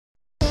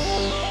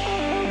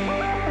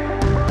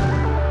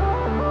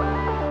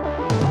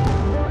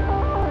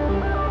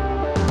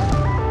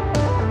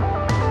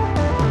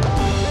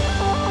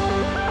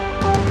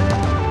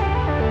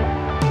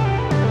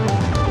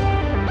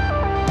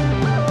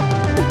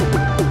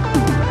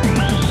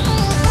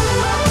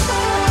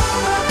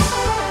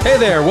Hey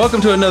there,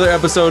 welcome to another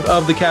episode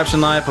of The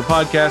Caption Life, a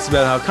podcast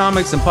about how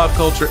comics and pop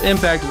culture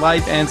impact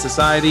life and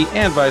society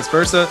and vice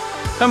versa.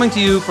 Coming to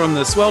you from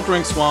the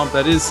sweltering swamp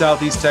that is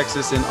Southeast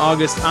Texas in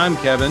August, I'm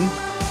Kevin.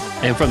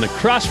 And from the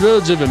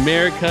crossroads of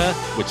America,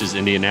 which is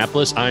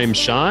Indianapolis, I'm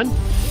Sean.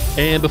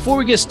 And before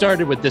we get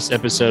started with this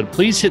episode,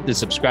 please hit the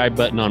subscribe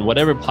button on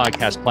whatever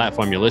podcast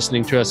platform you're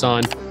listening to us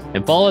on,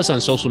 and follow us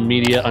on social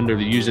media under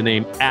the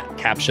username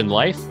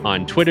 @CaptionLife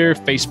on Twitter,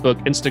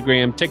 Facebook,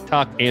 Instagram,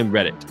 TikTok, and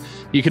Reddit.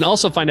 You can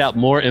also find out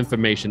more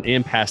information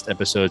and past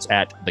episodes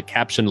at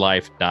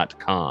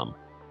thecaptionlife.com.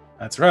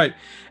 That's right.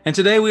 And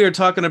today we are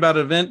talking about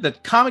an event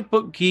that comic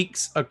book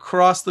geeks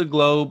across the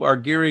globe are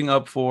gearing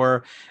up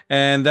for,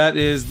 and that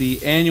is the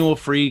annual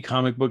Free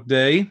Comic Book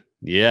Day.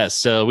 Yes,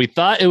 so we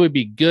thought it would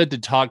be good to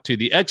talk to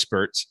the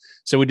experts.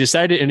 So we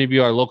decided to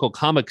interview our local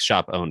comic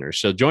shop owners.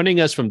 So joining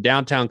us from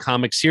Downtown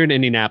Comics here in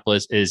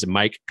Indianapolis is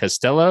Mike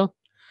Costello.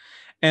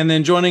 And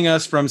then joining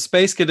us from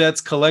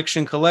SpaceCadets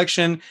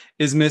Collection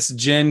is Miss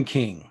Jen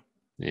King.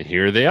 And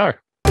here they are.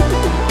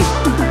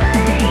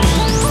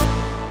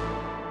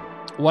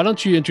 Why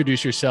don't you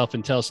introduce yourself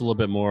and tell us a little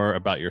bit more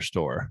about your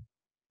store?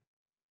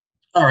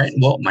 All right.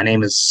 Well, my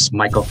name is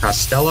Michael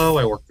Costello.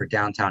 I work for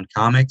Downtown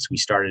Comics. We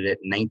started it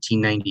in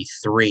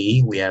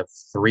 1993. We have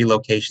 3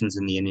 locations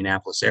in the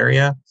Indianapolis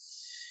area.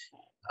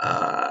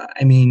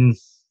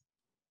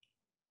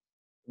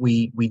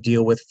 We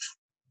deal with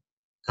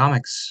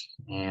comics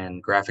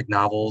and graphic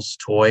novels,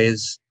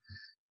 toys,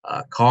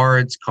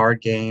 cards,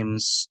 card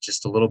games,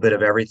 just a little bit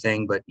of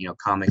everything. But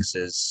comics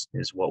is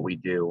what we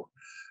do.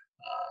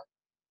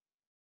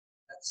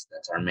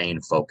 That's our main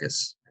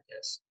focus, I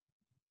guess.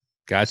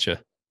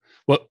 Gotcha.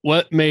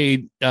 What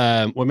made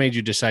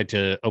you decide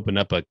to open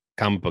up a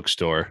comic book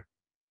store?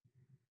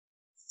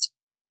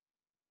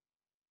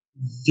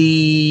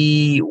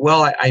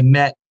 I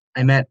met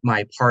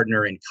my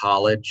partner in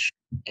college,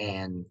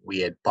 and we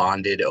had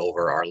bonded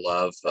over our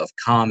love of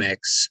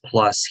comics.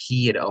 Plus,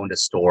 he had owned a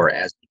store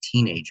as a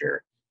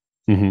teenager,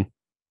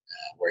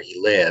 where he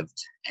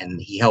lived, and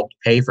he helped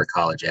pay for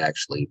college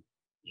actually,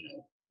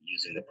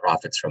 using the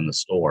profits from the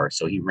store.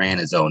 So he ran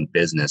his own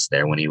business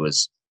there when he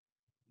was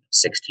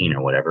 16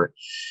 or whatever.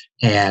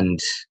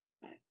 And,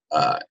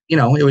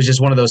 it was just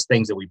one of those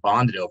things that we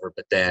bonded over.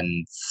 But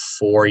then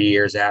 4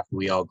 years after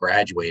we all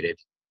graduated,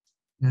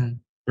 3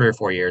 or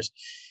 4 years,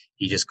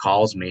 he just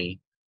calls me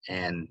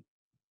and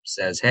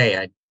says, "Hey,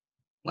 I'd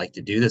like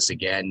to do this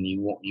again.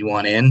 You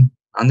want in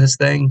on this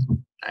thing?"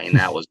 I mean,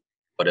 that was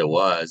what it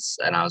was.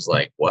 And I was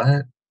like,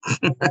 "What?"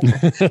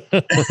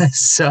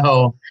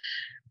 So,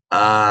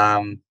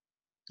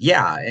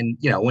 yeah. And,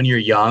 when you're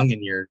young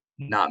and you're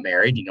not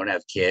married, you don't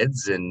have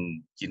kids,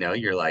 and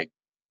you're like,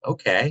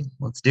 okay,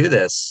 let's do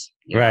this,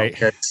 right?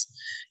 Because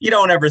you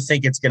don't ever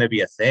think it's going to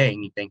be a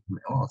thing. You think,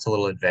 oh, it's a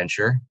little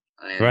adventure,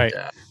 and, right?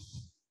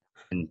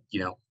 And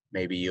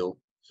maybe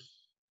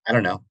I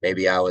don't know,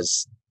 maybe I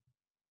was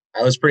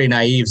pretty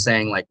naive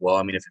saying like, well,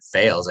 I mean, if it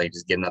fails, I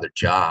just get another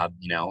job.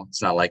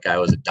 It's not like I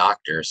was a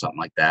doctor or something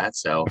like that.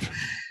 So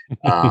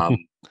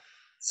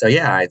so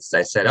yeah, I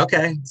said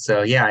okay.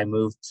 So yeah, I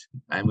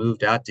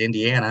moved out to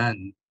Indiana,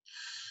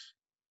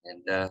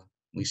 and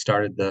we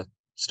started the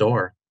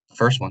store, the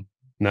first one.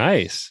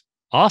 Nice.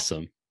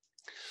 Awesome.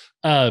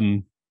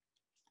 So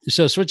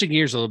switching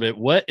gears a little bit,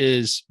 what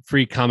is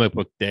Free Comic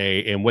Book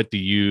Day, and what do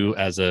you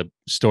as a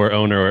store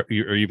owner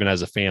or even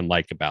as a fan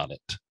like about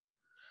it?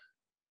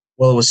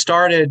 Well, it was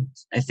started,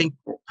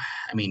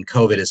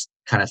 COVID has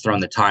kind of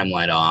thrown the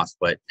timeline off,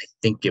 but I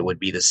think it would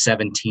be the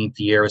 17th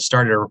year. It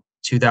started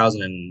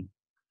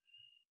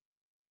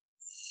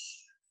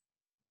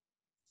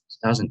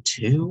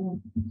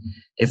 2002.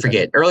 I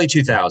forget, early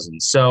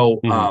 2000s.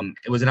 So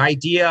it was an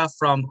idea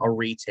from a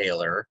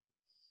retailer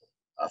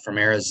from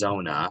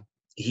Arizona.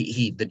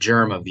 The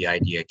germ of the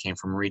idea came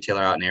from a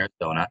retailer out in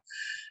Arizona.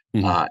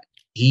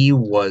 He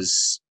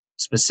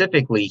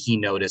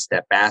noticed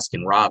that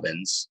Baskin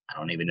Robbins, I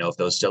don't even know if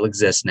those still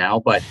exist now,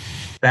 but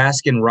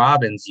Baskin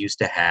Robbins used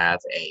to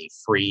have a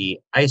free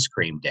ice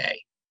cream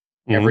day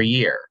every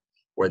year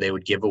where they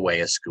would give away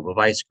a scoop of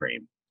ice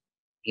cream.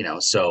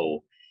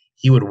 So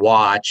he would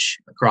watch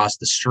across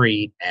the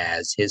street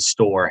as his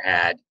store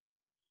had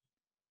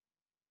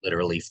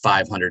literally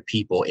 500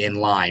 people in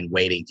line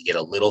waiting to get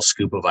a little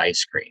scoop of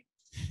ice cream,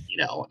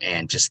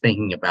 and just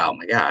thinking about,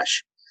 my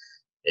gosh,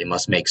 they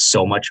must make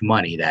so much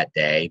money that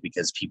day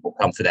because people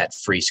come for that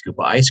free scoop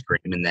of ice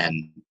cream, and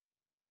then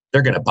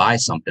they're going to buy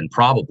something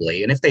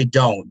probably. And if they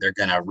don't, they're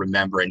going to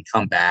remember and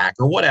come back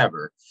or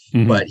whatever.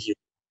 But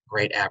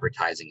great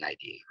advertising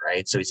idea,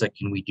 right? So he's like,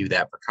 can we do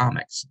that for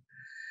comics?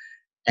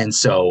 And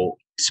so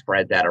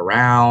spread that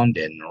around,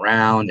 and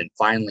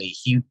finally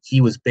he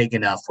was big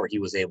enough where he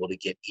was able to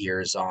get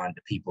ears on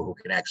to people who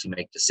can actually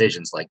make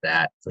decisions like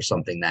that for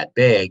something that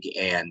big.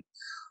 And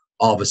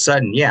all of a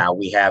sudden,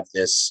 we have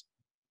this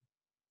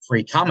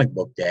Free Comic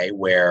Book Day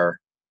where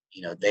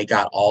they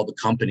got all the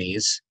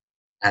companies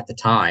at the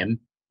time,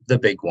 the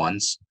big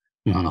ones,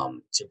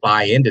 to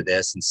buy into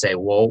this and say,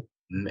 well,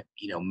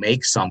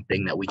 make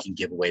something that we can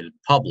give away to the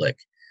public.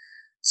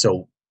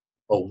 So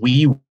But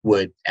we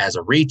would, as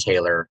a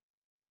retailer,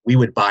 we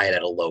would buy it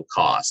at a low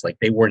cost. Like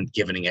they weren't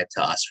giving it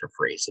to us for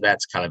free. So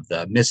that's kind of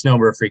the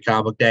misnomer of Free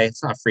Comic Book Day.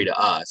 It's not free to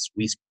us.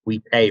 We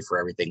pay for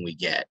everything we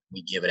get.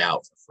 We give it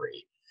out for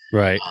free.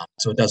 Right.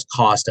 So it does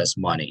cost us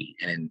money,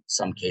 and in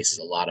some cases,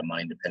 a lot of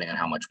money, depending on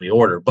how much we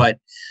order. But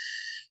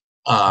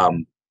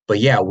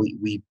yeah,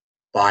 we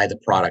buy the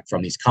product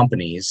from these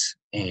companies,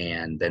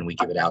 and then we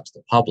give it out to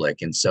the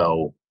public. And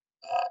so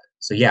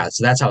yeah,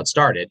 so that's how it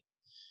started.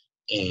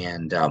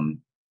 And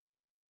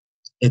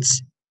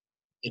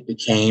it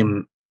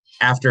became,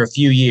 after a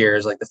few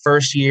years, like the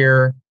first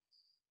year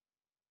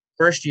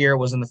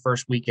was in the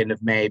first weekend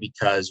of May,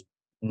 because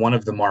one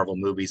of the Marvel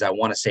movies, I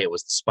want to say it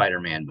was the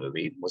Spider-Man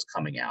movie, was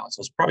coming out. So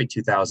it was probably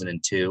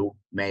 2002,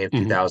 May of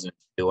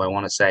 2002, I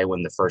want to say,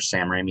 when the first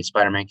Sam Raimi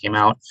Spider-Man came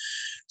out.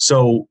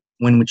 So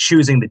when we're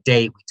choosing the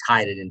date, we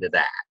tied it into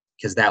that,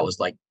 because that was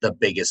like the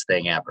biggest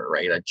thing ever,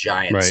 right? A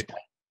giant Spider-Man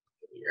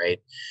movie, right?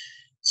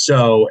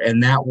 So,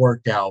 and that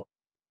worked out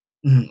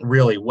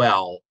really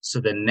well. So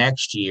the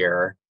next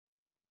year,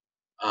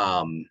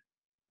 I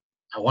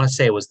want to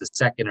say it was the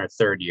second or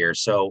third year.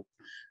 So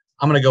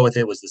I'm going to go with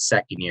it was the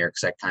second year,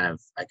 because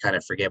I kind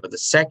of forget. But the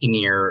second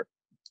year,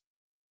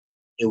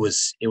 there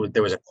was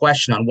a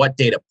question on what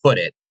day to put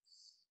it,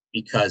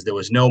 because there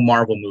was no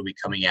Marvel movie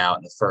coming out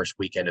in the first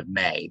weekend of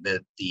May.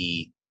 The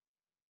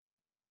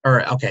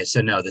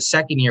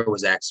second year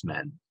was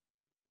X-Men.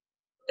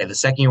 Okay, the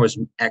second year was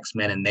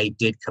X-Men, and they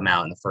did come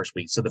out in the first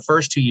week. So the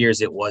first 2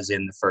 years, it was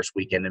in the first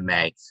weekend in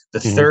May. The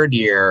third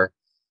year,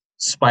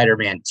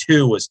 Spider-Man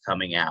 2 was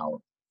coming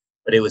out,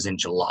 but it was in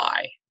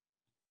July.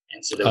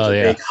 And so there was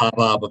a big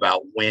hubbub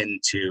about when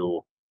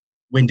to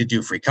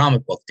do Free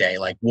Comic Book Day.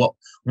 Like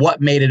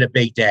what made it a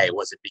big day?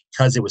 Was it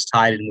because it was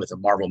tied in with a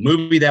Marvel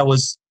movie that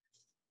was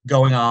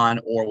going on,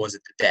 or was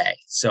it the day?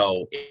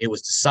 So it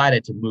was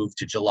decided to move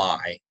to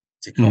July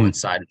to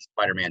coincide with the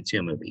Spider-Man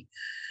 2 movie.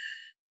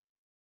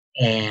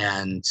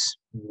 And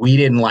we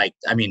didn't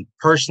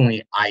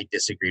personally, I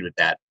disagreed with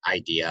that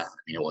idea. I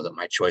mean, it wasn't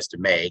my choice to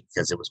make,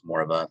 because it was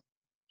more of a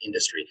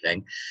industry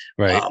thing.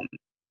 Right.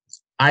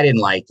 I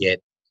didn't like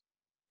it.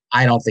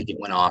 I don't think it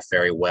went off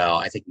very well.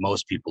 I think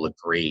most people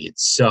agreed.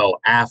 So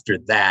after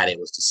that, it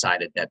was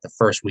decided that the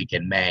first week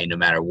in May, no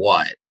matter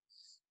what,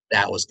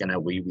 that was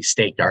we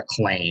staked our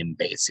claim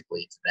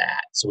basically to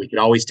that. So we could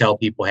always tell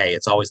people, hey,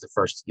 it's always the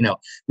first,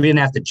 we didn't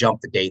have to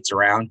jump the dates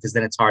around, because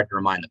then it's hard to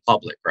remind the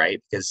public,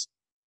 right? Because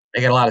they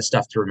got a lot of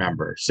stuff to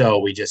remember. So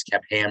we just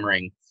kept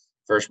hammering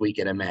first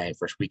weekend in May.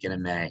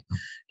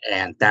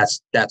 And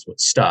that's what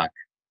stuck.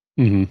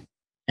 Mm-hmm.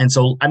 And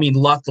so,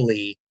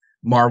 luckily,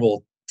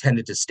 Marvel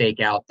tended to stake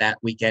out that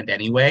weekend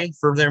anyway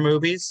for their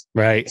movies.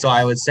 Right. So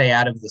I would say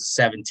out of the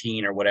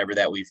 17 or whatever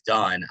that we've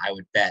done, I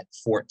would bet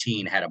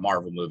 14 had a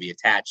Marvel movie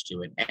attached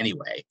to it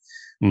anyway,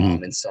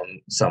 in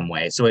some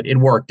way. So it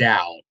worked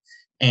out.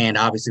 And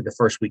obviously the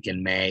first week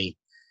in May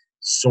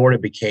sort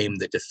of became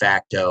the de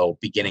facto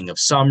beginning of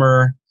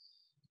summer,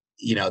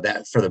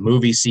 that for the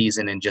movie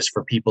season, and just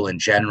for people in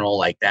general,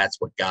 like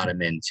that's what got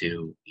them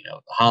into, the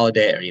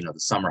holiday, or, the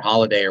summer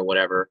holiday or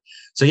whatever.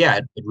 So yeah,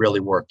 it really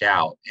worked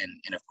out.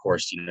 And of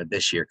course,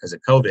 this year, because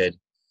of COVID,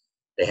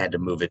 they had to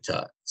move it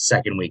to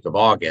second week of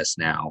August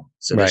now.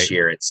 So this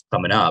year it's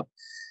coming up.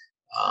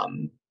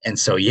 And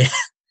so,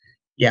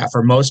 yeah,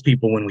 for most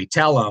people, when we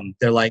tell them,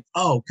 they're like,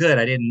 oh, good,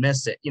 I didn't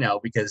miss it,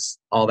 because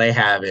all they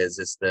have is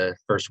it's the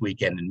first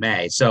weekend in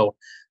May. So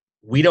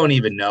we don't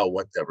even know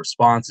what the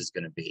response is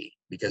going to be,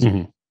 because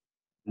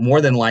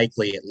more than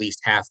likely, at least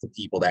half the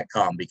people that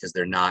come, because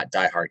they're not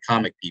diehard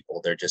comic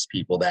people, they're just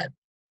people that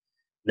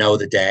know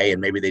the day, and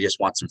maybe they just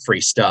want some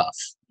free stuff.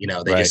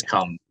 They just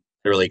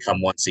literally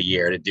come once a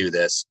year to do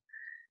this.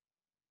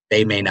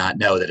 They may not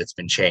know that it's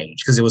been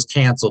changed, because it was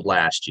canceled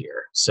last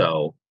year.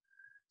 So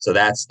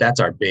that's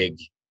our big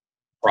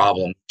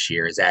problem this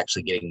year, is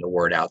actually getting the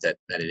word out that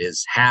it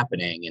is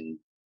happening, and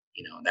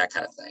that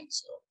kind of thing.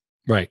 So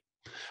right.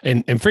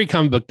 And Free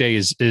Comic Book Day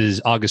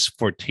is August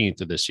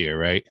 14th of this year,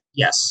 right?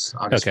 Yes,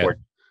 August 14th.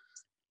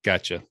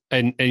 Gotcha.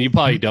 And you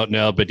probably don't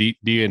know, but do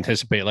you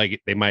anticipate like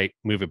they might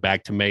move it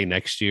back to May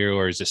next year,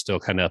 or is it still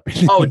kind of up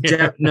in the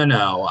air?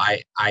 No.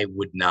 I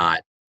would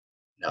not.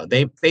 No,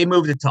 they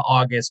moved it to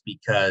August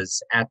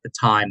because at the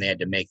time they had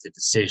to make the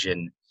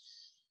decision,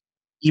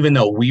 even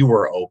though we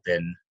were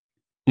open,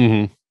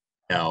 even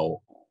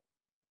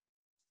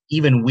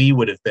we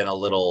would have been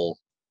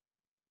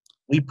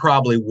we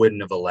probably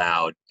wouldn't have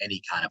allowed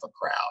any kind of a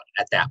crowd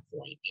at that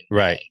point.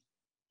 Right.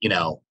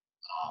 May.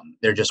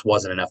 There just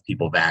wasn't enough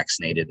people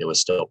vaccinated. There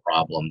was still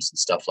problems and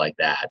stuff like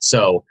that.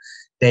 So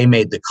they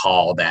made the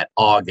call that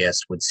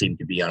August would seem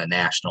to be on a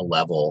national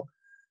level,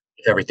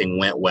 if everything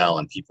went well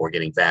and people were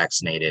getting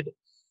vaccinated,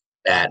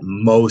 that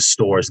most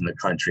stores in the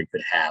country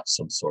could have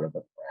some sort of a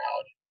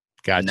crowd.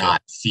 Gotcha.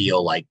 Not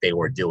feel like they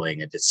were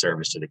doing a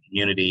disservice to the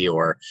community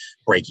or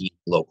breaking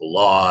local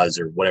laws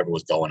or whatever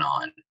was going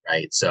on,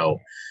 right? So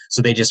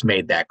they just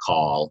made that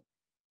call,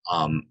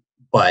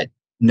 but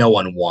no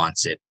one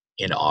wants it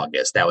in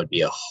August. That would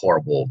be a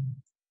horrible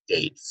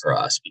date for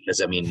us,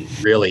 because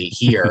really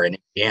here in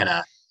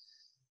Indiana,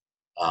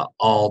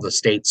 All the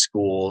state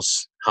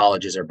schools,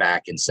 colleges are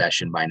back in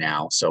session by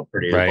now. So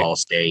Purdue, Right. Ball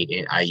State,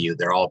 IU,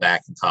 they're all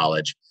back in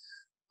college.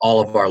 All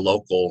of our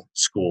local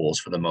schools,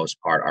 for the most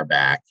part, are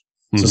back.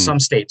 So some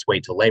states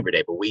wait till Labor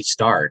Day, but we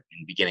start in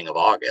the beginning of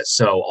August.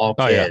 So all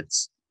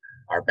kids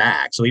are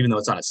back. So even though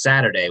it's on a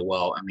Saturday,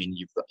 well, I mean,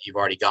 you've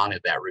already gone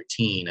into that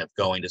routine of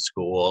going to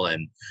school,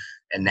 and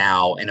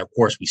now, and of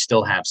course, we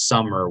still have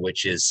summer,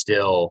 which is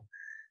still,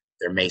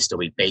 there may still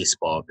be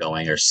baseball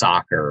going, or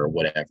soccer, or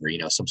whatever,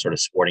 some sort of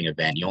sporting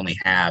event. You only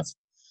have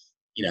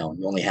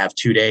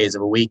 2 days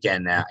of a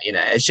weekend now.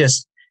 It's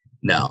just,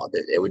 no,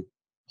 it would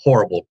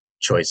horrible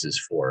choices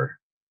for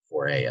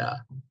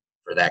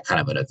that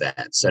kind of an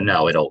event. So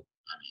no, I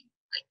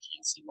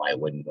can't see why it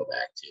wouldn't go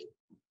back to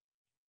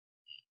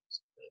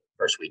the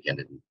first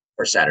weekend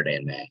or Saturday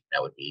in May.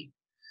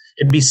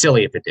 It'd be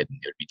silly if it didn't.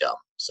 It would be dumb.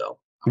 So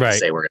I'm gonna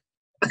say we're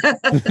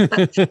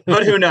gonna,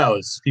 but who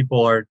knows?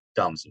 People are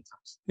dumb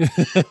sometimes.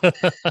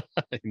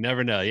 You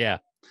never know. Yeah.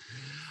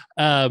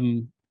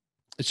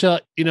 So,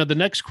 the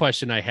next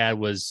question I had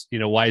was,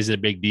 why is it a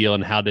big deal,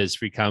 and how does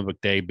Free Comic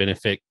Book Day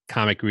benefit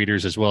comic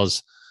readers as well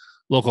as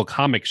local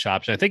comic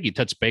shops? I think you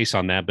touched base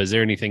on that, but is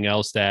there anything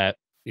else that,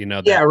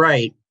 Yeah,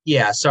 right.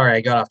 Yeah. Sorry,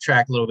 I got off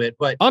track a little bit,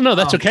 but. Oh, no,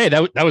 that's okay.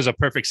 That was a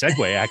perfect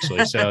segue,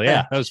 actually. So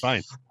yeah, that was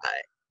fine.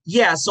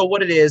 Yeah. So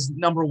what it is,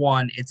 number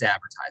one, it's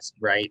advertising,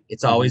 right?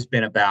 It's always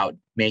been about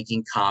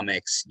making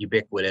comics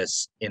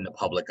ubiquitous in the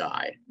public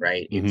eye,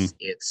 right?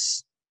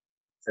 It's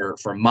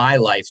for my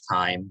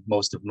lifetime,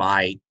 most of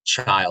my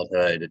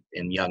childhood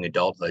and young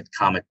adulthood,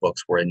 comic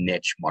books were a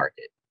niche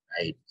market,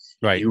 right?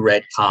 Right. You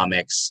read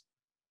comics.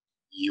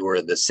 You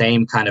were the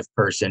same kind of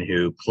person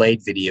who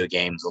played video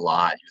games a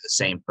lot. You're the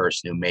same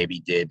person who maybe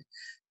did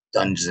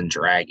Dungeons and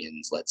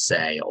Dragons, let's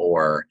say,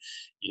 or,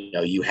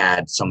 you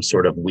had some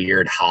sort of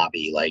weird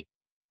hobby like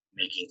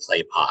making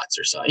clay pots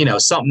or something,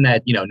 something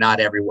that, not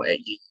everyone,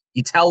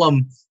 you tell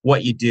them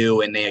what you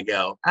do and they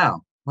go, oh,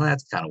 well,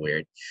 that's kind of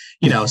weird,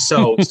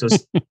 so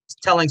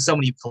telling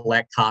someone you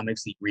collect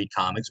comics, that you read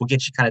comics, will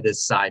get you kind of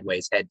this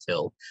sideways head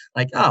tilt,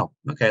 like, oh,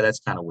 okay, that's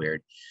kind of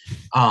weird.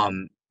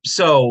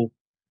 So,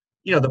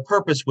 the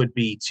purpose would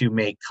be to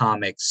make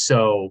comics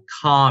so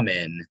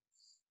common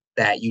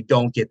that you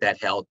don't get that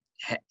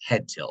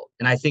head tilt.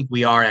 And I think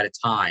we are at a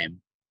time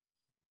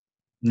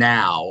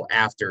now,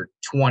 after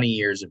 20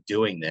 years of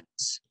doing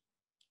this,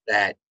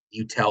 that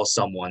you tell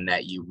someone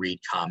that you read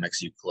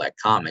comics, you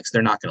collect comics,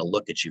 they're not going to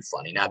look at you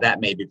funny. Now, that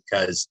may be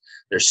because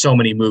there's so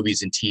many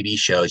movies and TV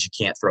shows, you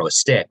can't throw a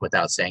stick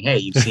without saying, hey,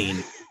 you've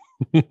seen,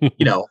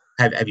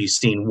 have you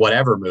seen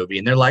whatever movie?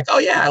 And they're like, oh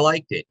yeah, I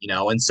liked it,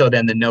 And so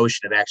then the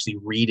notion of actually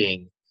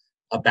reading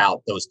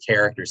about those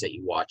characters that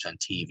you watch on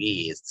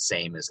TV is the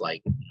same as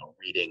like,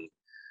 reading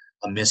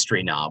a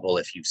mystery novel.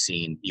 If you've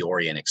seen The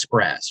Orient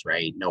Express,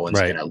 right? No one's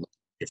going to look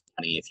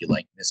funny if you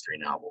like mystery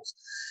novels.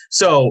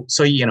 So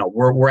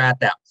we're at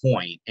that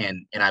point,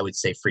 and I would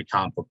say Free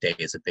Comic Book Day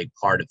is a big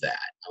part of that.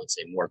 I would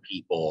say more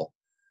people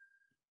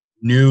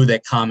knew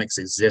that comics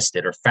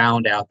existed, or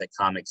found out that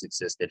comics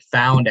existed,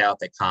 found out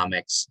that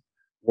comics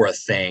were a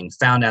thing,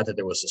 found out that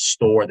there was a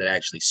store that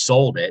actually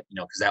sold it,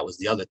 because that was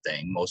the other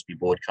thing. Most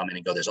people would come in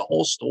and go, there's a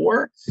whole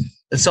store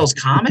that sells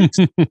comics?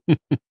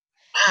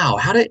 Wow,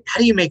 how do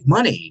you make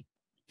money?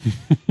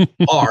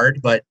 Hard,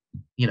 but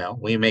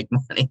we make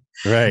money.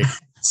 Right.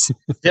 It's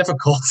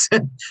difficult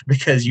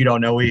because you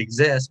don't know we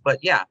exist, but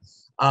yeah.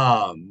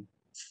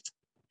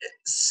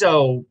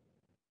 So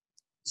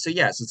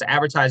yes, it's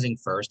advertising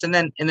first, and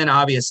then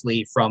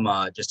obviously from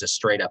just a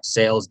straight up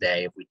sales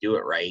day, if we do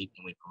it right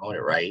and we promote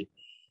it right,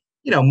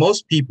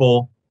 most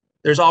people,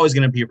 there's always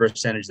going to be a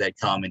percentage that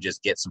come and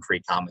just get some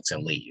free comics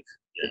and leave.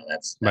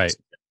 That's right.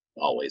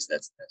 Always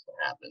that's what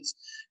happens.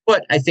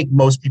 But I think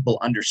most people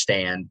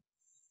understand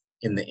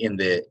in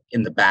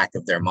the back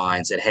of their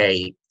minds that,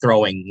 hey,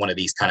 throwing one of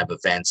these kind of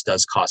events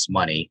does cost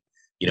money.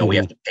 We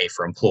have to pay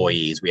for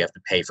employees, we have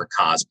to pay for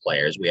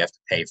cosplayers, we have to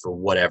pay for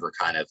whatever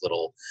kind of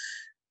little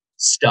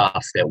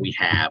stuff that we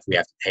have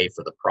to pay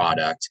for the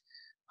product.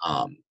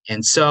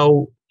 And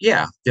so,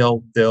 yeah,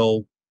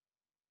 they'll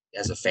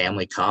as a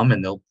family come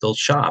and they'll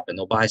shop and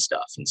they'll buy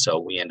stuff. And so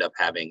we end up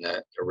having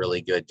a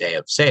really good day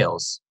of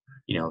sales,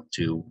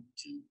 to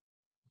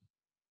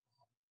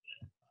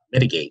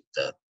mitigate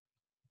the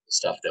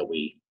stuff that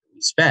we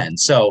spend.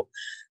 So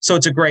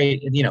it's a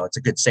great, it's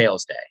a good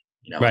sales day.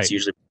 Right. It's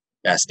usually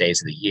the best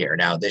days of the year.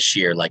 Now this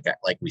year, like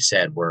we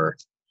said, we're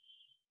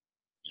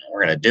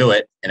going to do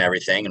it and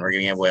everything, and we're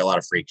going to give away a lot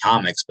of free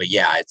comics, but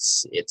yeah,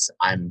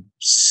 I'm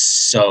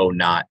so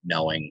not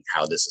knowing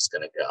how this is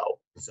going to go.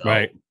 So,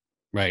 right.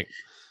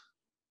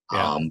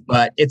 Yeah.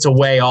 But it's a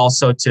way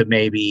also to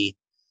maybe,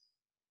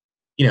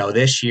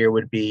 this year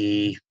would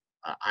be,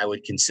 I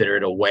would consider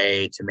it a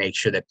way to make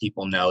sure that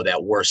people know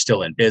that we're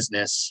still in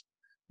business,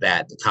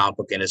 that the comic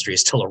book industry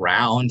is still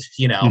around.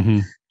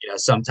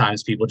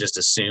 Sometimes people just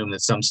assume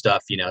that some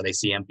stuff, they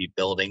see empty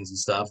buildings and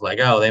stuff like,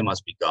 oh, they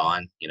must be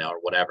gone, or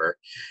whatever.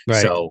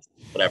 Right. So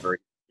whatever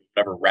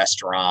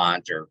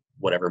restaurant or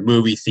whatever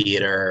movie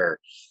theater,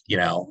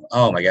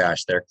 oh my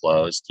gosh, they're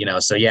closed.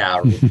 So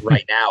yeah,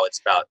 right now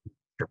it's about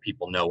sure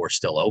people know we're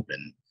still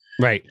open.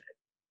 Right.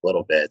 A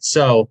little bit.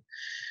 So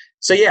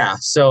yeah.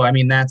 So, I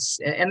mean,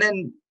 and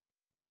then,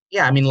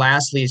 yeah, I mean,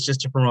 lastly, it's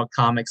just to promote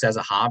comics as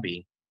a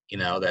hobby,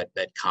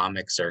 that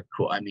comics are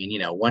cool. I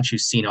mean, once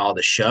you've seen all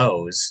the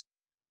shows,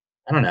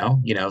 I don't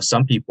know,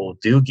 some people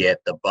do get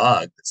the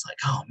bug. It's like,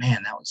 oh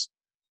man, that was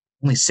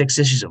only 6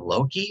 issues of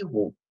Loki.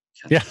 Well,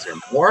 is there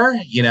more?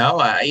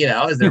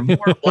 Is there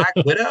more Black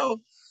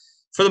Widow?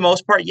 For the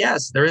most part,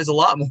 yes, there is a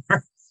lot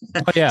more.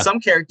 Oh, yeah. Some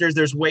characters,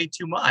 there's way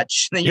too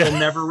much. You'll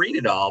never read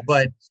it all.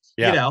 But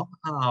so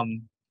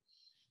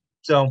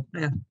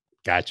yeah.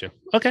 Gotcha.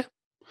 Okay.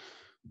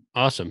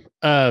 Awesome.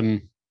 Yeah,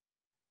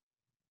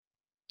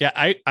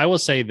 I will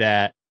say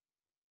that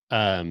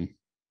in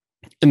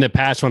the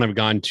past when I've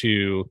gone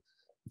to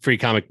Free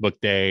Comic Book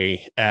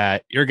Day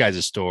at your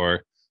guys'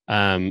 store,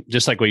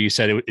 just like what you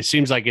said, it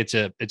seems like it's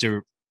a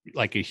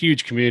like a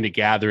huge community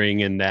gathering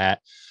in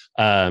that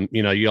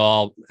you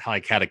all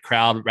like had a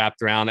crowd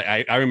wrapped around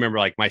it. I remember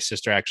like my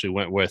sister actually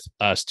went with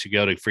us to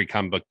go to Free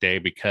Comic Book Day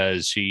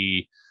because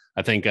she,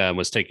 I think,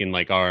 was taking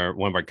like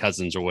one of our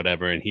cousins or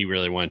whatever, and he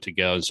really wanted to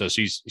go. And so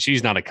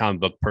she's not a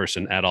comic book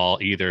person at all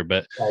either,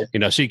 but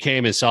right. She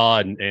came and saw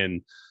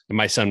and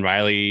my son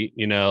Riley,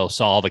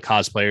 saw all the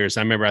cosplayers.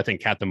 I remember I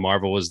think Captain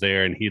Marvel was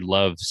there and he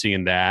loved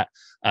seeing that.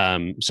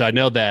 So I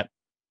know that,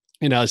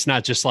 it's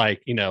not just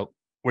like,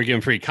 we're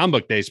giving free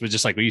comic book days, but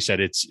just like what you said,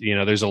 it's,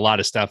 there's a lot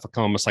of stuff,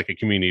 almost like a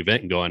community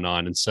event going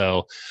on. And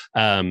so,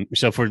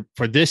 so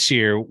for this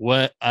year,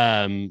 what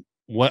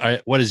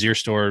is your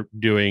store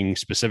doing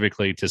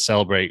specifically to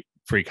celebrate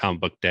Free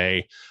Comic Book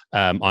Day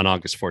on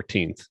August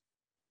 14th?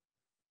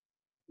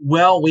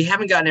 Well, we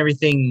haven't gotten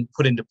everything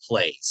put into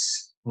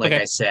place. Like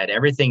I said,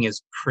 everything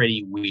is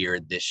pretty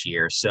weird this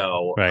year.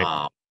 So,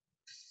 right.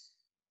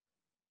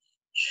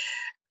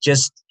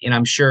 And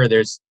I'm sure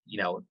there's,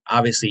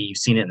 obviously you've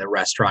seen it in the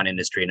restaurant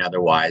industry and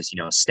otherwise,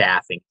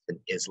 staffing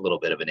is a little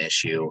bit of an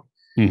issue,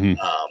 and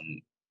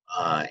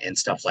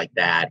stuff like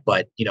that.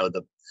 But,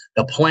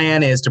 the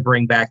plan is to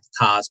bring back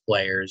the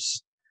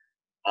cosplayers,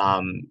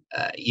 and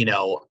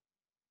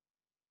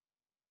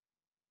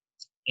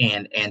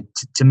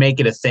to make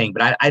it a thing.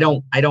 But I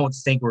don't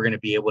think we're going to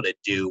be able to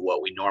do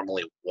what we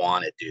normally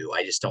want to do.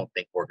 I just don't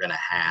think we're going to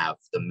have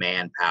the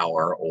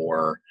manpower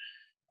or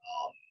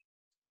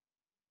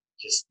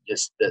I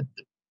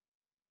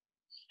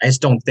just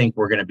don't think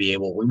we're going to be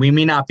able, we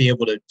may not be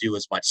able to do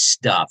as much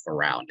stuff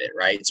around it.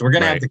 Right. So we're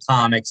going to have the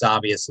comics,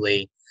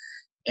 obviously.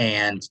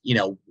 And,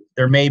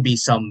 there may be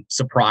some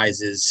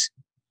surprises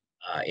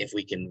if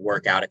we can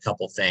work out a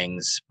couple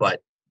things,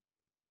 but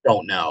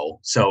don't know.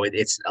 So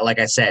it's like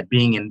I said,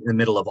 being in the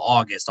middle of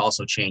August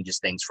also changes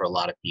things for a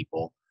lot of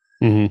people.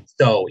 Mm-hmm.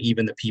 So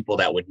even the people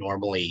that would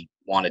normally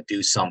want to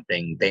do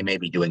something, they may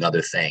be doing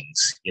other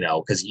things,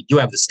 because you do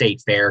have the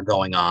state fair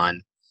going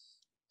on.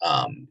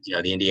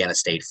 The Indiana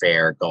State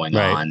Fair going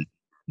on.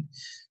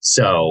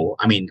 So,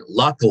 I mean,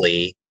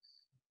 luckily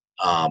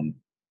or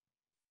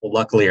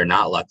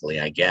not luckily,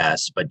 I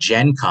guess, but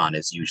Gen Con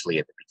is usually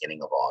at the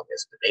beginning of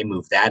August, but they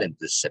moved that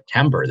into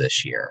September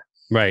this year.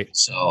 Right.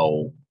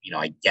 So,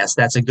 I guess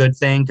that's a good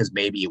thing because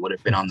maybe it would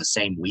have been on the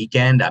same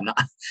weekend.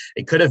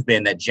 It could have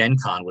been that Gen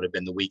Con would have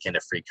been the weekend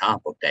of Free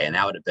Comic Book Day, and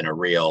that would have been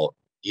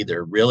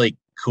either really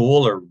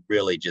cool or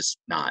really just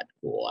not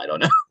cool. I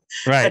don't know.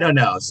 Right. I don't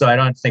know. So I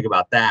don't have to think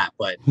about that.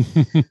 But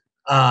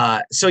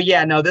so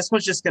yeah, no, this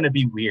one's just going to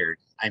be weird.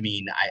 I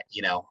mean,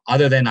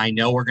 other than I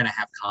know we're going to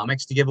have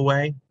comics to give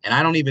away, and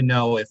I don't even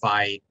know if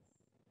I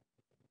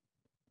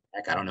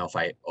don't know if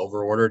I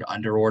overordered,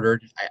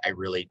 underordered. I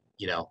really,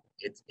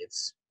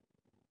 it's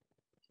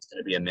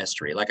going to be a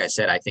mystery. Like I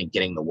said, I think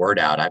getting the word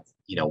out,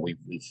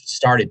 we've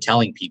started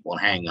telling people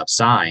and hanging up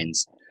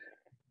signs,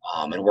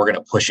 and we're going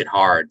to push it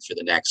hard for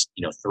the next,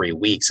 3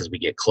 weeks as we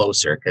get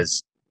closer,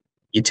 because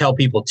you tell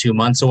people 2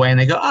 months away and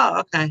they go,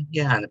 oh, okay.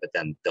 Yeah. But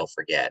then they'll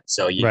forget.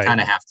 So you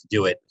kind of have to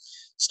do it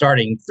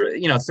starting,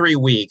 3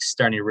 weeks,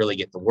 starting to really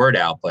get the word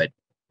out. But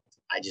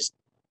I just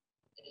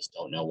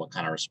don't know what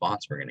kind of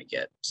response we're going to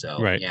get.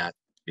 So yeah,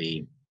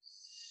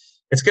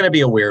 it's going to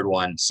be a weird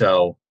one.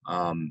 So,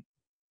 but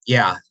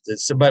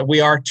we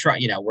are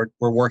trying,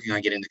 we're working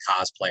on getting the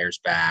cosplayers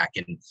back,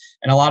 and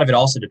a lot of it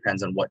also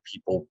depends on what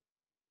people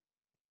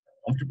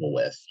are comfortable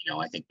with.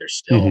 I think there's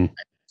still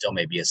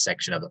may be a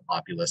section of the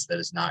populace that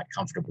is not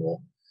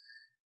comfortable.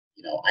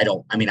 I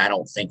don't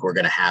think we're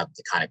going to have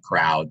the kind of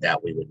crowd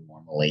that we would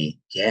normally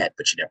get,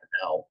 but you never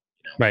know.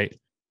 Right.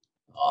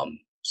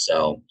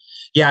 So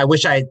yeah, I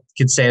wish I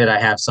could say that I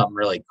have something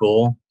really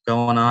cool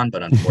going on,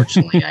 but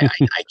unfortunately I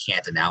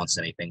can't announce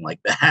anything like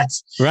that.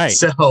 Right.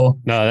 So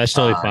no, that's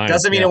totally fine.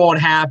 Doesn't mean it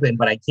won't happen,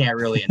 but I can't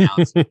really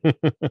announce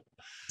the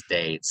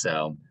date.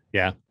 So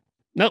yeah.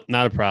 Nope,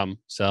 not a problem.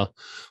 So,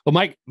 well,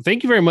 Mike,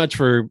 thank you very much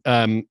for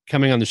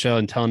coming on the show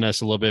and telling us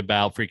a little bit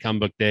about Free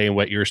Comic Book Day and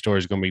what your store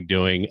is going to be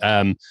doing.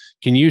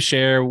 Can you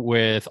share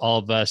with all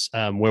of us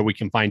where we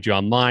can find you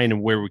online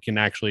and where we can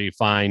actually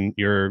find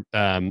your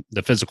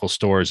the physical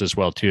stores as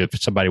well, too, if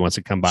somebody wants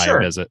to come by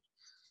and visit?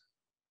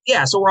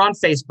 Yeah, so we're on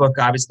Facebook,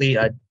 obviously,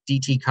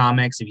 DT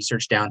Comics. If you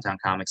search Downtown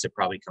Comics, it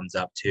probably comes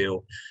up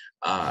too.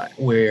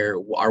 where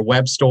our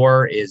web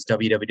store is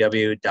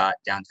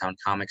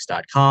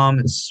www.downtowncomics.com.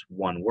 It's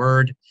one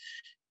word.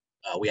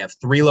 We have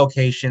 3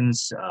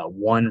 locations,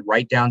 one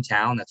right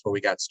downtown. That's where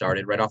we got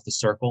started, right off the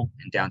circle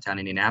in downtown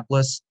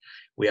Indianapolis.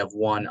 We have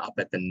one up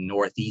at the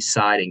northeast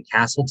side in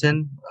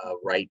Castleton,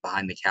 right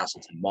behind the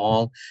Castleton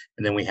Mall.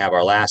 And then we have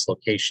our last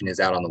location is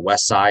out on the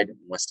west side,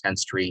 West 10th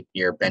Street,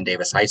 near Ben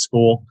Davis High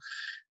School.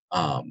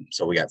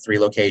 So we got 3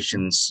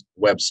 locations,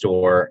 web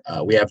store.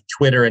 We have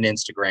Twitter and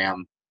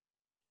Instagram.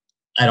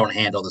 I don't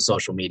handle the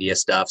social media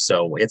stuff,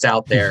 so it's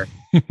out there.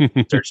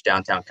 Search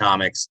Downtown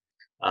Comics.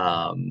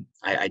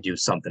 I do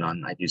some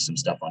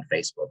stuff on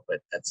Facebook, but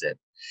that's it.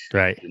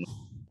 Right.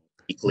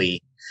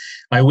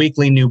 My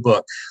weekly new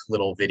book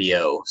little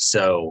video.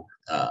 So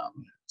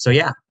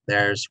yeah,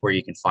 there's where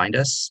you can find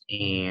us.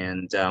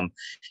 And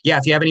yeah,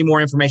 if you have any more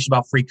information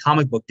about Free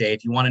Comic Book Day,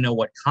 if you want to know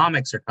what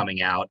comics are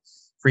coming out,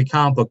 Free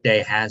Comic Book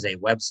Day has a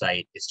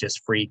website. It's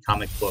just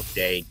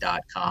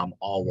freecomicbookday.com,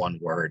 all one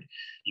word.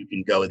 You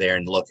can go there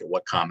and look at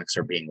what comics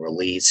are being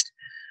released.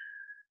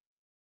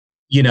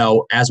 You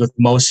know, as with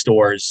most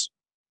stores,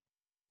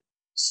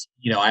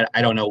 you know,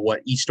 I don't know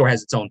what each store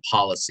has its own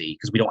policy,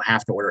 because we don't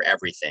have to order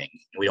everything.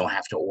 We don't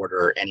have to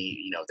order any,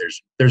 you know,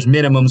 there's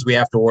minimums we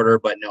have to order,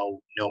 but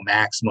no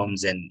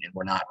maximums, and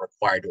we're not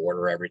required to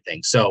order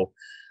everything. So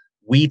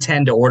we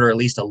tend to order at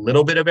least a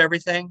little bit of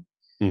everything,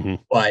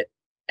 but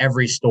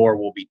every store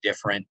will be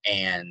different.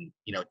 And,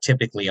 you know,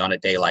 typically on a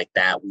day like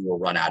that, we will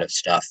run out of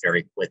stuff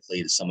very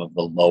quickly. Some of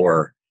the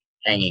lower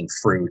hanging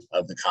fruit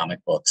of the comic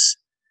books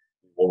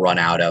will run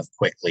out of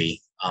quickly,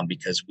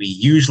 because we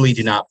usually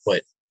do not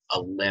put a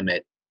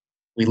limit.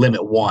 We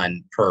limit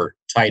 1 per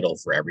title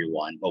for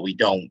everyone, but we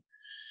don't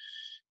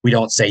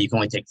say you can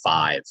only take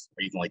 5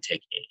 or you can only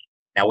take 8.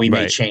 Now we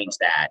may change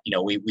that. You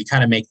know, we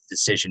kind of make the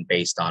decision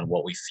based on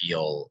what we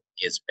feel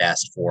is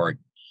best for,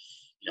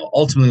 you know,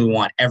 ultimately we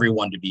want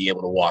everyone to be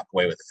able to walk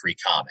away with a free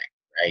comic,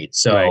 right?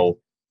 So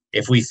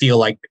if we feel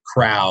like the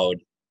crowd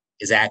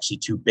is actually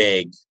too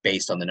big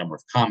based on the number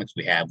of comics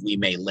we have, we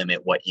may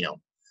limit what, you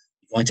know,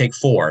 only take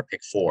 4, pick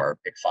 5,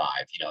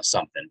 you know,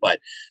 something. But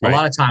a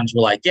lot of times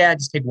we're like, yeah,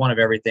 just take 1 of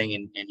everything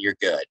and you're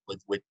good. But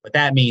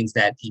that means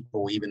that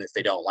people, even if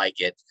they don't like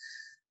it,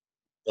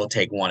 they'll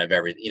take 1 of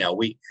everything.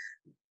 We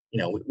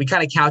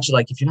kind of couch it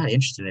like, if you're not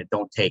interested in it,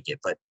 don't take it.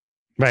 But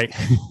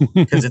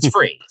because it's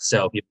free.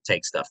 So people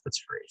take stuff that's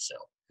free.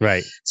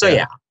 So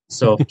yeah.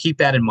 So keep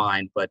that in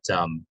mind. But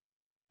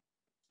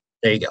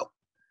there you go.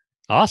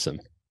 Awesome.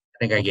 I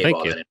think I gave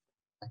all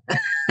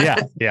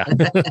that. Yeah.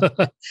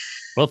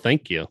 Well,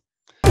 thank you.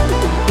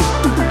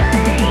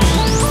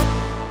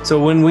 So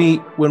when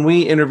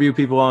we interview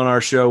people on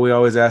our show, we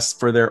always ask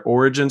for their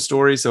origin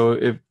story.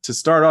 So to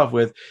start off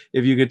with,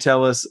 if you could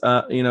tell us,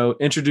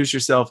 introduce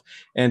yourself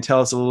and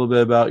tell us a little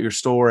bit about your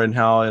store and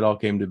how it all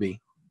came to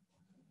be.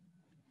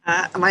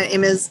 My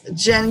name is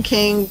Jen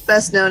King,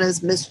 best known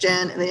as Miss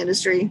Jen in the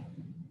industry.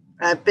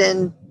 I've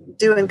been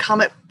doing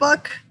comic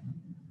book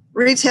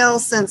retail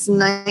since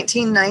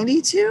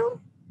 1992.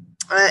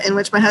 In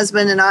which my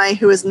husband and I,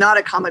 who is not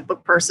a comic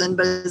book person,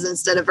 but is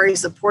instead a very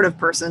supportive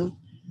person,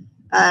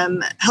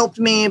 helped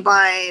me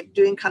by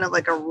doing kind of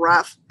like a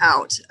rough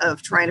out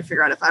of trying to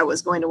figure out if I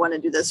was going to want to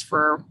do this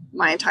for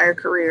my entire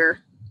career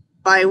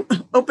by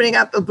opening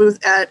up a booth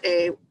at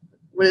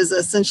what is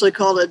essentially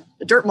called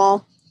a dirt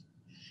mall,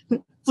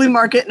 flea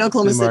market in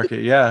Oklahoma City.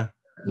 Market, yeah.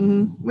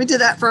 Mm-hmm. We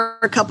did that for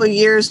a couple of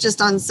years, just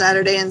on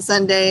Saturday and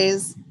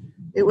Sundays.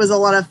 It was a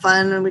lot of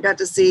fun, and we got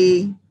to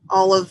see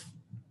all of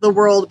the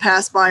world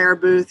passed by our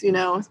booth, you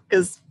know,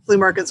 because flea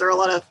markets are a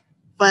lot of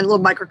fun, little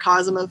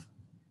microcosm of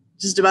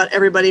just about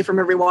everybody from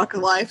every walk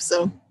of life.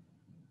 So,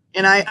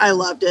 and I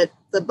loved it.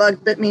 The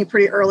bug bit me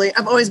pretty early.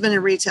 I've always been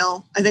in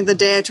retail. I think the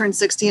day I turned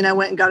 16, I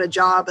went and got a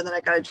job, and then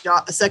I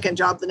got a second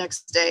job the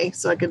next day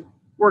so I could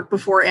work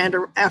before and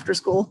after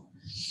school.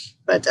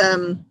 But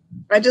I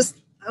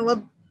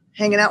love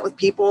hanging out with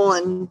people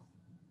and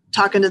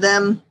talking to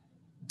them.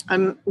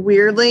 I'm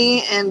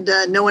weirdly, and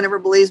no one ever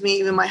believes me,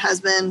 even my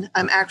husband,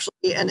 I'm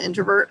actually an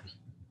introvert.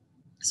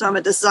 So I'm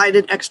a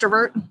decided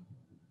extrovert.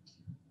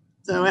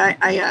 So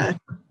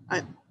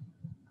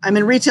I'm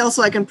in retail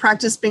so I can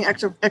practice being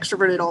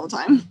extroverted all the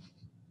time.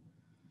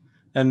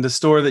 And the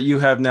store that you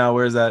have now,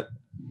 where is that?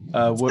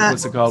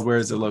 What's it called? Where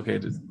is it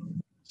located?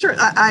 Sure.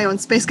 I own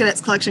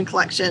SpaceCadets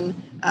Collection.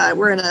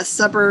 We're in a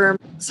suburb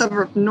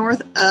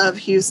north of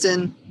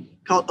Houston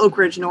called Oak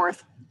Ridge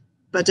North.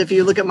 But if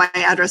you look at my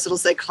address, it'll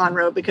say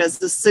Conroe, because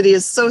the city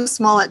is so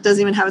small it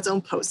doesn't even have its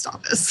own post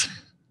office.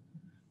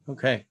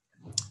 Okay.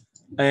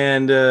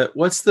 And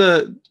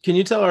can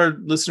you tell our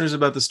listeners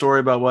about the story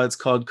about why it's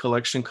called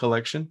Collection?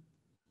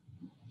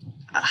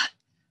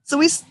 So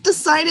we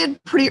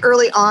decided pretty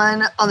early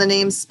on the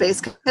name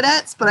Space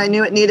Cadets, but I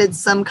knew it needed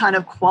some kind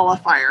of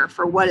qualifier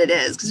for what it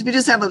is. Because if you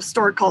just have a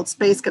store called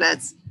Space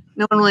Cadets,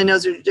 no one really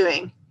knows what you're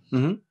doing.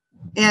 Mm-hmm.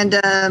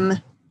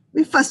 And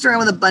we fussed around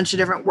with a bunch of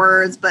different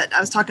words, but I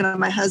was talking to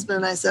my husband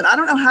and I said, I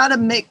don't know how to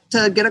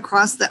get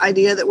across the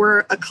idea that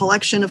we're a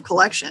collection of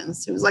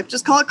collections. He was like,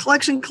 just call it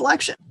Collection.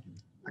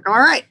 I'm like, all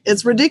right,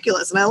 it's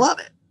ridiculous and I love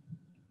it.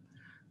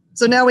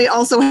 So now we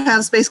also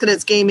have Space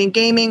Cadets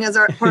Gaming as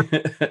our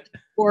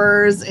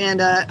stores,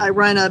 and I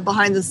run a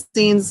behind the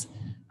scenes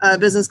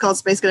business called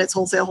Space Cadets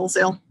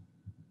Wholesale.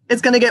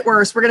 It's going to get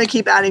worse. We're going to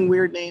keep adding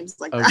weird names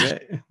like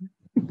that.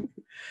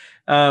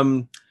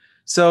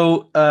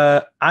 So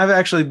I've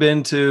actually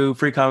been to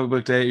Free Comic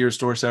Book Day at your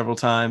store several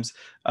times,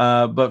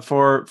 but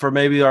for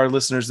maybe our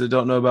listeners that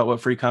don't know about what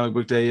Free Comic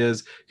Book Day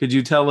is, could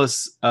you tell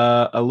us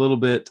a little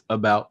bit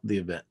about the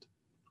event?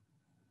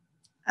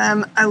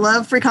 I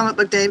love Free Comic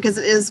Book Day because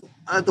it is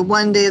the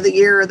one day of the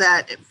year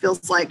that it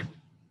feels like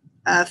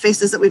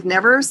faces that we've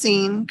never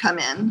seen come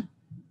in.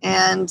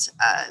 And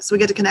so we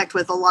get to connect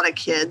with a lot of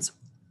kids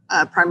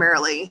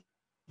primarily.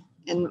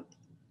 And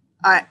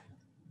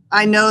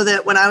I know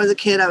that when I was a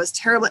kid, I was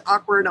terribly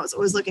awkward. I was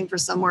always looking for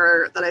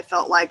somewhere that I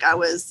felt like I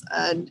was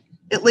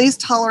at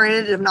least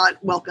tolerated, if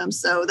not welcome.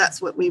 So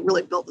that's what we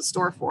really built the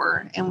store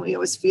for. And we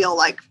always feel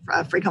like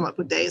Free Comic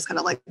Book Day is kind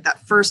of like that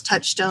first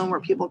touchstone where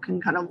people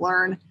can kind of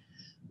learn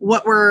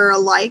what we're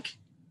like.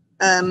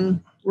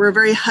 We're a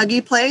very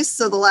huggy place.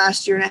 So the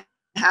last year and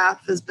a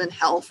half has been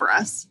hell for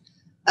us.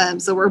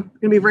 So we're going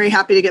to be very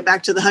happy to get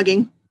back to the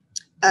hugging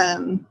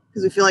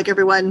because we feel like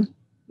everyone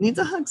needs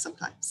a hug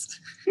sometimes.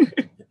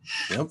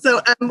 Yep.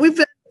 So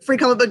Free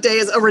Comic Book Day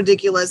is a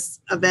ridiculous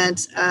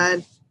event.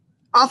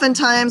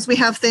 Oftentimes we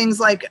have things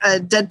like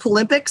Deadpool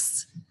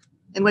Olympics,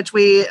 in which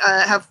we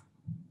have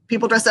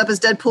people dress up as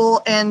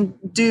Deadpool and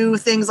do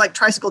things like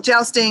tricycle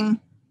jousting.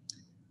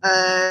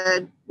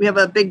 We have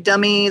a big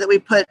dummy that we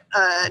put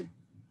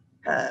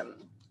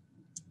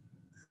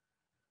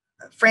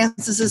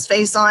Francis's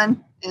face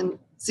on and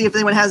see if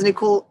anyone has any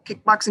cool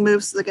kickboxing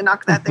moves so they can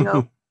knock that thing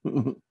over.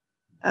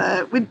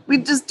 We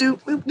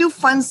do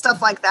fun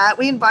stuff like that.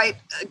 We invite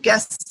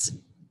guests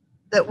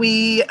that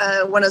we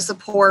want to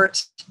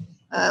support.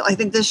 I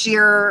think this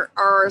year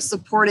our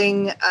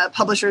supporting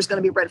publisher is going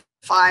to be Red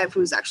 5,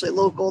 who's actually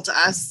local to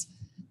us.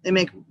 They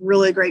make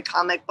really great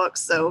comic books,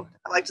 so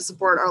I like to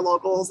support our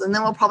locals. And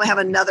then we'll probably have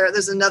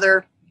there's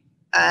another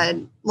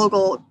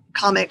local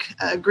comic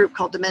group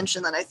called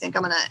Dimension that I think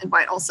I'm going to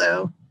invite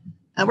also.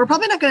 We're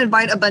probably not going to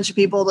invite a bunch of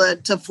people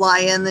to fly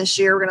in this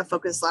year. We're going to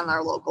focus on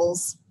our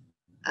locals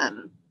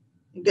and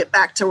get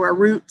back to our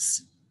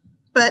roots.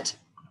 But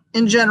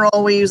in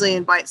general, we usually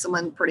invite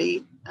someone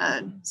pretty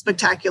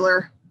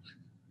spectacular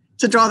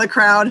to draw the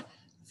crowd.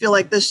 I feel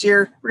like this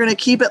year we're going to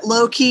keep it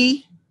low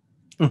key,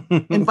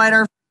 invite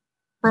our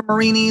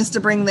Marinis to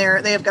bring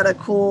they have got a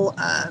cool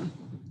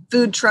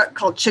food truck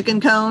called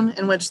Chicken Cone,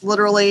 in which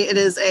literally it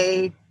is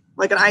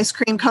like an ice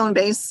cream cone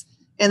base,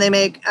 and they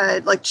make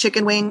like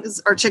chicken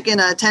wings or chicken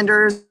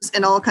tenders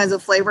in all kinds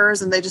of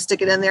flavors, and they just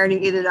stick it in there and you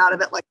eat it out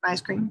of it like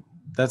ice cream.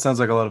 That sounds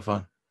like a lot of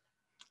fun.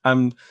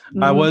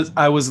 I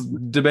was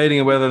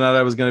debating whether or not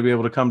I was going to be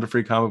able to come to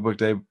Free Comic Book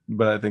Day,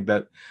 but I think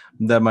that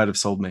might have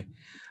sold me.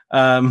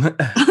 Oh no,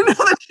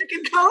 the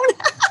chicken cone.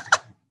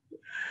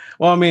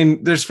 Well, I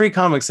mean, there's free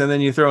comics, and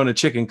then you throw in a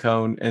chicken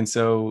cone, and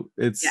so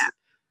it's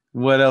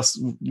what else?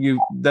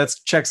 That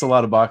checks a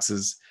lot of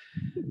boxes.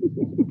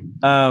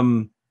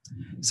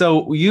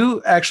 So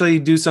you actually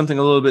do something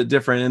a little bit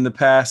different in the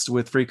past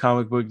with Free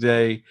Comic Book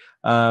Day,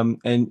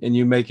 and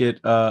you make it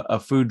a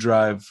food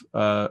drive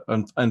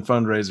and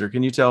fundraiser.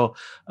 Can you tell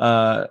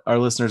our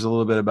listeners a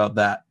little bit about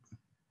that?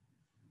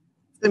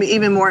 It's going to be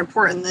even more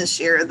important this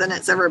year than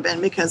it's ever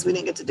been because we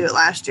didn't get to do it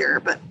last year.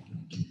 But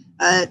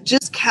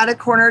just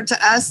catty-cornered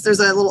to us, there's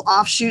a little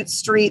offshoot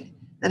street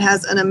that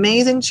has an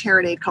amazing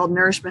charity called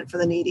Nourishment for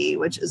the Needy,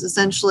 which is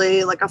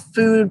essentially like a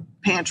food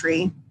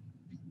pantry.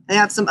 They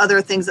have some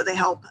other things that they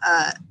help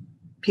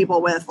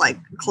people with, like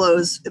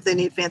clothes, if they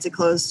need fancy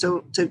clothes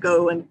to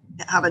go and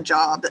have a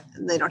job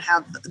and they don't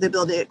have the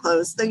ability to get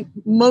clothes. They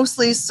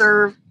mostly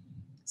serve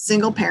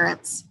single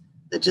parents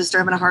that just are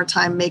having a hard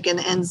time making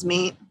ends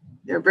meet.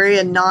 They're very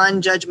a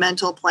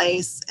non-judgmental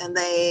place, and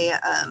they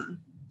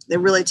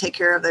really take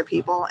care of their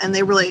people, and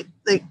they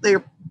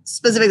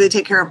specifically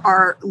take care of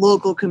our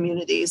local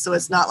community. So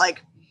it's not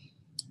like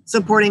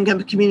supporting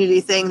a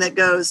community thing that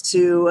goes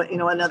to,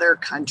 another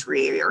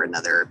country or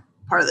another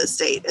part of the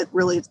state. It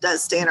really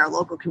does stay in our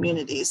local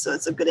community. So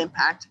it's a good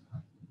impact.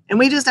 And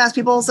we just ask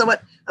people, so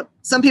what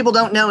some people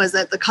don't know is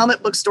that the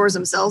comic book stores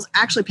themselves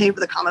actually pay for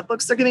the comic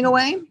books they're giving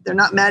away. They're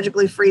not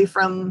magically free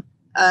from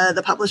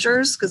the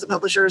publishers, because the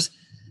publishers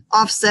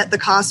offset the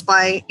cost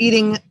by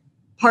eating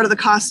part of the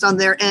cost on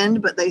their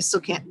end, but they still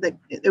can't,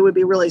 it would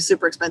be really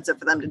super expensive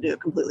for them to do it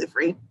completely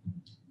free.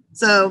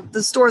 So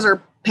the stores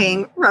are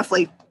paying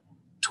roughly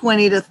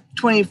 20 to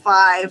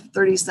 25,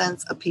 30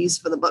 cents a piece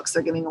for the books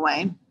they're giving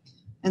away.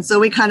 And so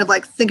we kind of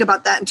like think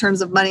about that in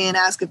terms of money and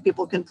ask if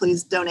people can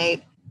please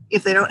donate.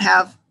 If they don't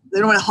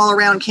want to haul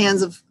around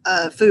cans of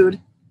food.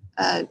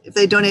 If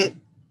they donate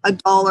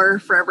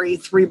 $1 for every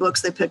 3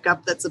 books they pick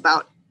up, that's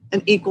about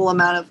an equal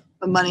amount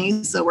of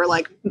money. So we're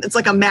like, it's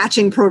like a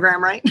matching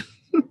program, right?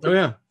 Oh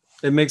yeah,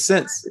 it makes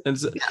sense.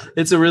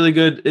 It's a really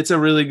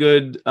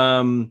good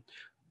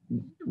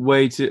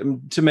way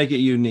to make it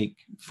unique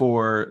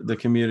for the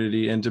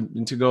community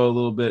and to go a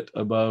little bit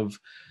above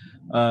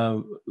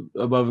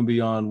and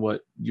beyond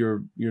what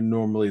you're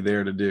normally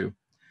there to do.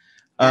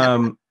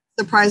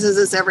 Surprises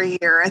us every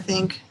year. I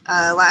think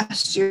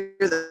last year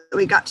that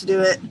we got to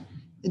do it,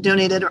 it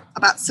donated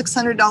about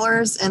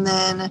 $600, and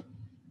then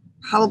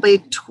probably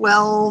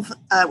 12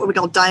 what we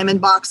call diamond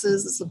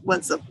boxes. This is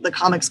once the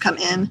comics come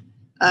in,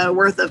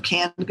 worth of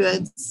canned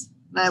goods.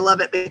 And I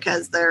love it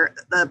because the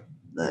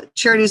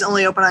charities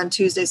only open on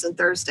Tuesdays and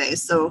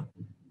Thursdays, so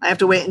I have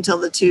to wait until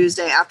the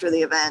Tuesday after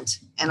the event,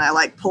 and I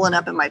like pulling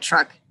up in my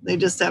truck. They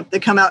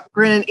come out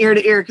grinning ear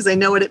to ear because they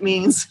know what it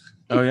means.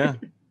 Oh yeah,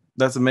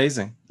 that's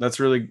amazing. That's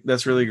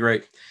really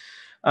great.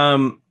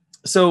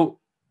 So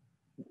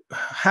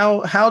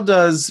how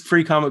does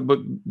Free Comic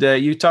Book Day?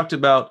 You talked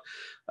about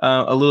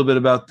a little bit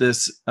about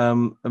this,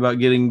 about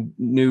getting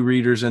new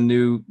readers and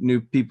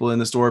new people in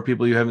the store,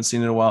 people you haven't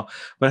seen in a while.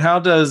 But how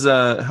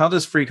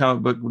does Free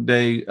Comic Book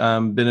Day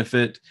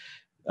benefit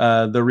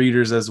the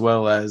readers as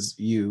well as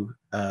you,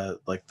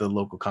 like the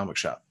local comic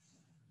shop?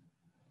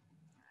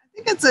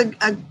 I think it's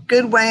a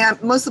good way.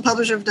 Most of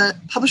the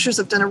publishers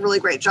have done a really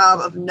great job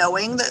of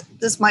knowing that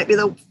this might be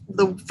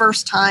the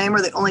first time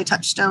or the only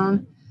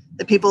touchstone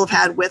that people have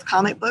had with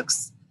comic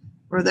books,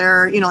 or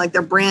they're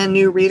they're brand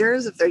new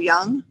readers if they're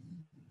young.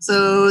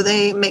 So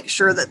they make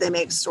sure that they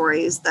make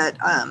stories that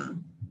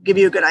give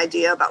you a good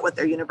idea about what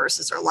their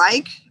universes are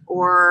like.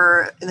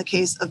 Or in the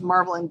case of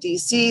Marvel and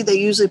DC, they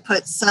usually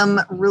put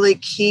some really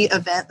key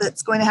event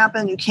that's going to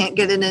happen. You can't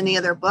get in any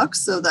other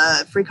books. So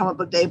the Free Comic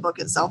Book Day book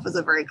itself is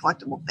a very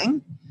collectible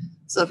thing.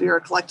 So if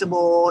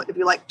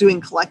you like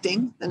doing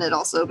collecting, then it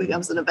also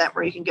becomes an event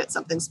where you can get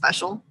something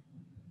special.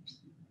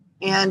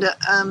 And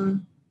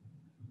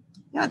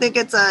I think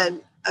it's a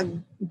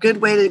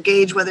good way to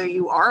gauge whether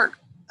you are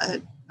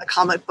a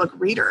comic book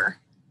reader,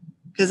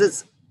 because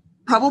it's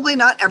probably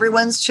not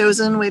everyone's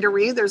chosen way to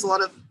read. There's a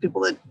lot of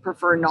people that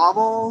prefer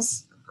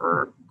novels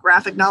or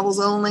graphic novels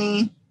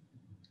only,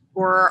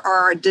 or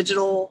are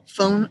digital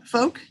phone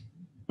folk.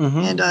 Mm-hmm.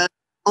 And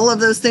all of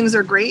those things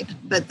are great,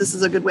 but this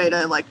is a good way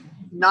to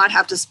not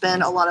have to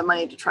spend a lot of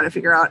money to try to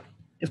figure out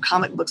if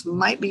comic books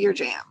might be your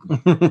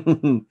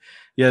jam.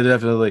 Yeah,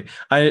 definitely.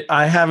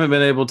 I haven't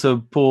been able to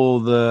pull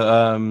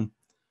the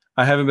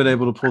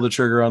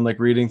trigger on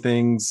reading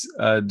things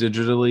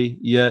digitally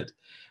yet.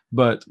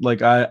 But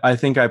I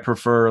think I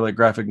prefer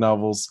graphic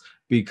novels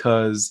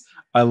because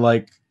I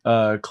like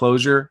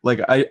closure.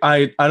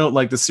 I don't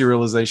like the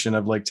serialization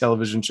of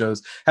television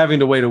shows. Having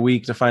to wait a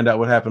week to find out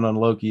what happened on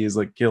Loki is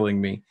killing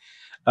me.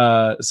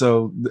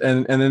 So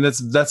then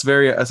that's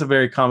a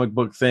very comic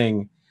book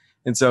thing.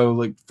 And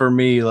so for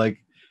me,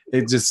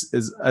 it just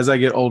is, as I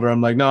get older,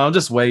 I'm no, I'll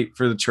just wait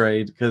for the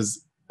trade,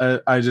 because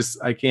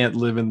I can't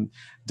live and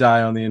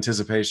die on the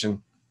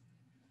anticipation.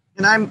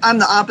 And I'm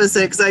the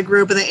opposite, because I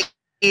grew up in the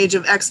age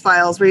of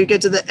X-Files, where you get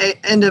to the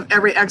end of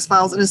every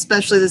X-Files, and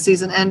especially the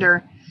season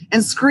ender,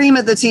 and scream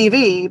at the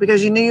TV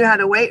because you knew you had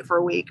to wait for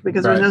a week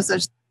because there was no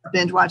such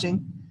binge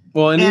watching.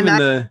 Well, and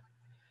even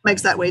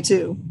makes that way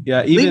too.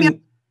 Yeah,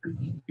 even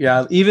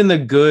the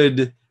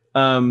good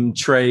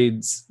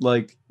trades,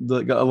 a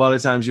lot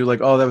of times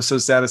you're oh, that was so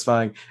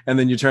satisfying, and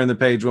then you turn the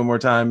page one more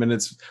time and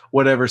it's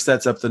whatever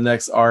sets up the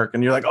next arc,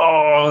 and you're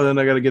oh, then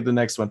I got to get the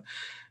next one.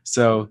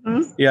 So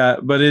yeah,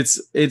 but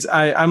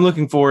I'm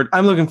looking forward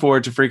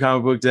to Free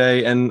Comic Book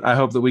Day, and I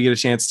hope that we get a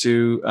chance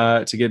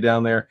to get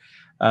down there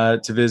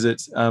to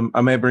visit.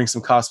 I may bring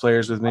some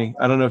cosplayers with me.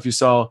 I don't know if you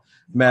saw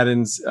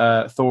Madden's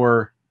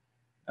Thor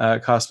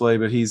cosplay,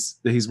 but he's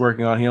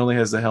working on. He only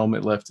has the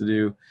helmet left to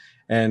do,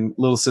 and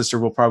little sister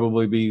will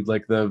probably be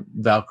the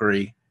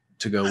Valkyrie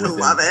to go with him. I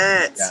love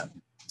it. Yeah.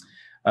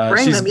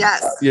 Bring them,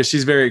 yes. Yeah,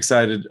 she's very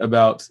excited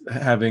about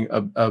having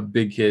a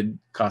big kid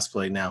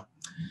cosplay now.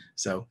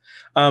 So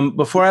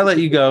before I let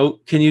you go,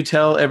 can you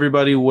tell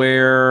everybody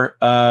where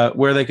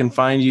they can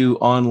find you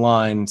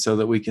online so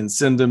that we can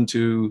send them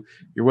to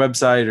your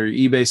website or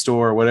eBay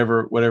store or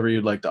whatever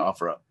you'd like to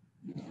offer up?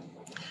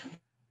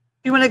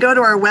 If you want to go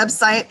to our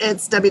website,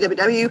 it's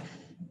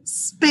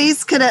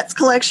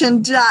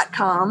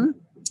www.SpaceCadetsCollection.com.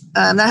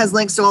 That has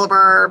links to all of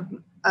our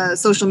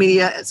social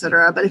media,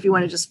 etc. But if you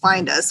want to just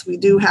find us, we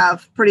do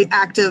have pretty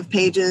active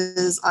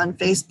pages on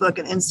Facebook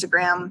and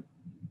Instagram.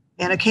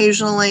 And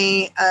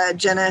occasionally,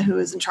 Jenna, who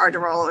is in charge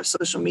of all our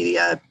social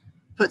media,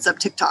 puts up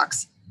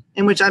TikToks,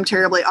 in which I'm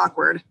terribly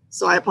awkward.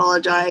 So I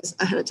apologize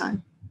ahead of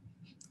time.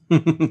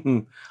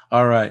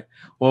 All right.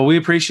 Well, we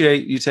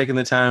appreciate you taking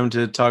the time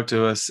to talk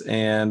to us,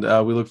 and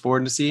we look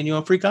forward to seeing you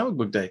on Free Comic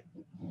Book Day.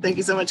 Thank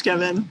you so much,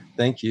 Kevin.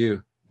 Thank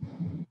you.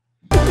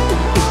 All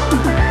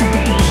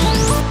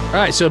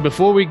right, so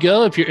before we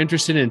go, if you're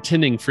interested in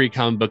attending Free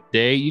Comic Book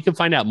Day, you can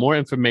find out more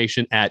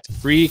information at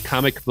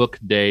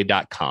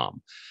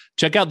freecomicbookday.com.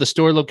 Check out the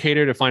store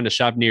locator to find a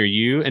shop near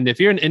you. And if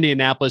you're in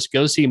Indianapolis,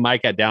 go see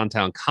Mike at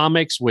Downtown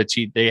Comics, which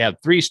they have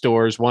 3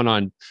 stores, one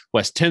on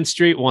West 10th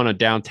Street, one on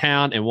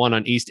Downtown, and one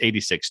on East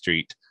 86th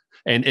Street.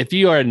 And if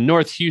you are in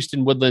North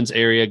Houston, Woodlands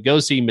area, go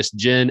see Miss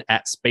Jen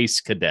at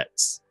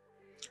SpaceCadets.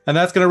 And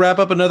that's going to wrap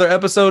up another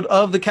episode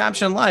of The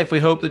Caption Life. We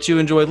hope that you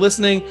enjoyed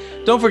listening.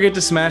 Don't forget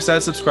to smash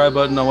that subscribe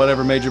button on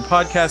whatever major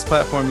podcast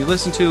platform you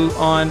listen to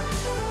on.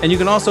 And you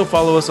can also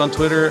follow us on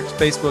Twitter,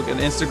 Facebook, and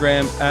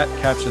Instagram at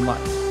Caption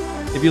Life.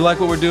 If you like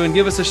what we're doing,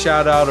 give us a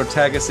shout out or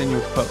tag us in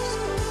your post.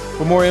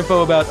 For more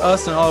info about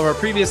us and all of our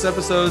previous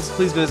episodes,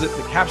 please visit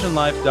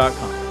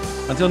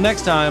thecaptionlife.com. Until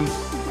next time,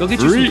 go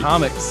get you some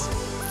comics.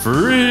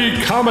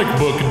 Free Comic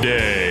Book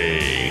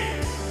Day.